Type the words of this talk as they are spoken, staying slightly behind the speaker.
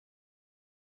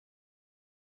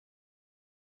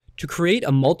To create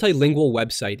a multilingual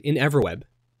website in EverWeb,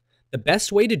 the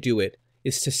best way to do it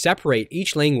is to separate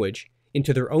each language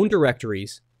into their own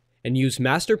directories and use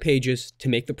master pages to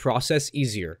make the process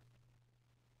easier.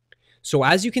 So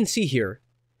as you can see here,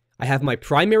 I have my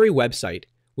primary website,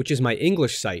 which is my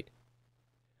English site.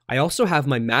 I also have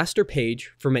my master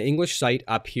page for my English site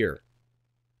up here.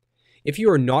 If you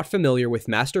are not familiar with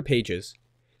master pages,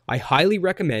 I highly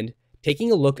recommend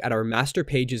taking a look at our master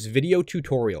pages video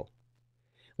tutorial.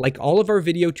 Like all of our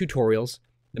video tutorials,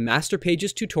 the master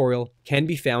pages tutorial can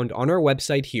be found on our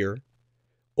website here,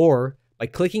 or by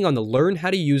clicking on the Learn How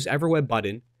to Use EverWeb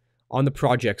button on the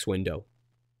Projects window.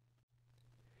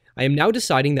 I am now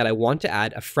deciding that I want to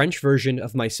add a French version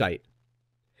of my site.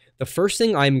 The first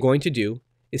thing I am going to do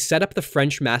is set up the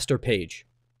French master page.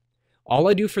 All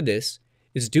I do for this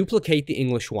is duplicate the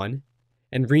English one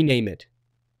and rename it.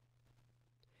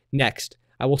 Next,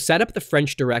 I will set up the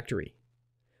French directory.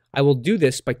 I will do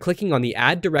this by clicking on the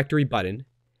Add Directory button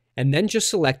and then just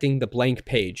selecting the blank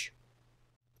page.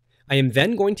 I am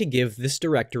then going to give this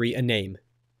directory a name.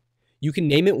 You can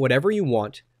name it whatever you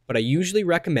want, but I usually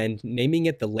recommend naming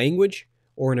it the language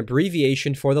or an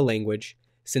abbreviation for the language,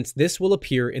 since this will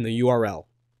appear in the URL.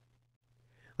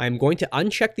 I am going to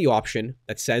uncheck the option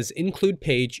that says Include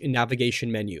Page in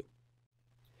Navigation menu.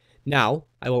 Now,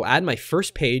 I will add my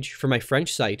first page for my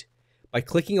French site by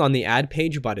clicking on the Add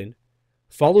Page button,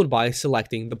 followed by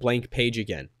selecting the blank page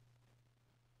again.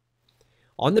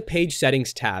 On the Page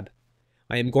Settings tab,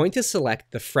 I am going to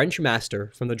select the French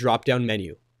master from the drop-down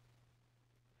menu.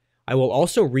 I will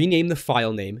also rename the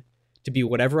file name to be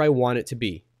whatever I want it to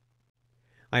be.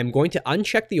 I am going to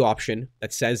uncheck the option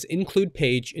that says Include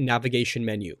Page in Navigation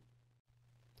menu.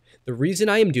 The reason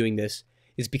I am doing this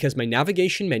is because my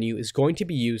navigation menu is going to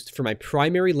be used for my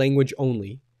primary language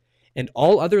only, and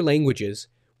all other languages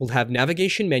will have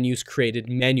navigation menus created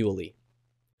manually.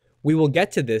 We will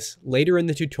get to this later in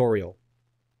the tutorial.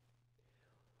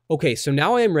 Okay, so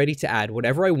now I am ready to add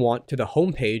whatever I want to the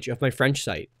home page of my French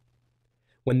site.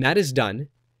 When that is done,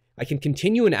 I can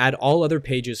continue and add all other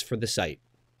pages for the site.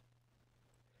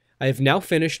 I have now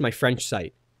finished my French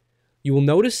site. You will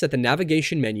notice that the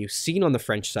navigation menu seen on the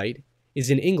French site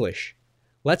is in English.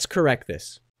 Let's correct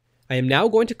this. I am now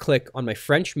going to click on my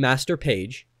French master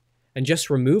page and just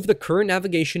remove the current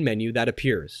navigation menu that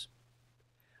appears.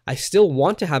 I still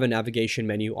want to have a navigation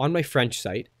menu on my French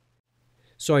site,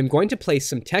 so I'm going to place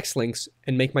some text links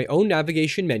and make my own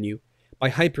navigation menu by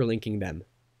hyperlinking them.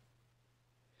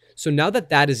 So now that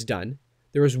that is done,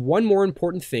 there is one more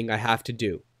important thing I have to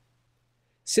do.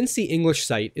 Since the English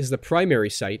site is the primary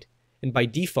site, and by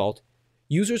default,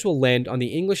 users will land on the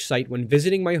English site when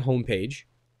visiting my homepage,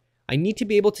 I need to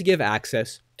be able to give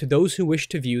access to those who wish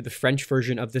to view the French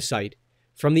version of the site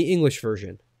from the English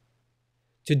version.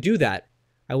 To do that,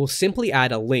 I will simply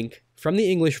add a link from the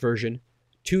English version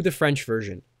to the French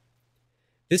version.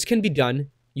 This can be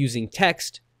done using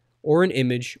text or an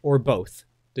image or both.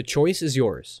 The choice is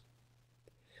yours.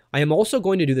 I am also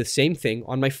going to do the same thing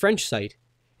on my French site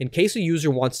in case a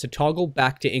user wants to toggle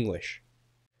back to English.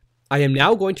 I am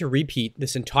now going to repeat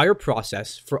this entire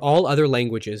process for all other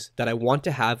languages that I want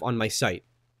to have on my site.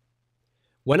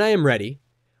 When I am ready,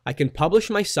 I can publish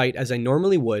my site as I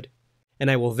normally would,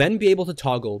 and I will then be able to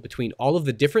toggle between all of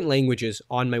the different languages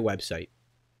on my website.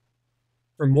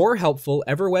 For more helpful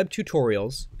EverWeb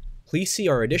tutorials, please see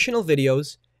our additional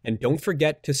videos and don't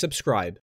forget to subscribe.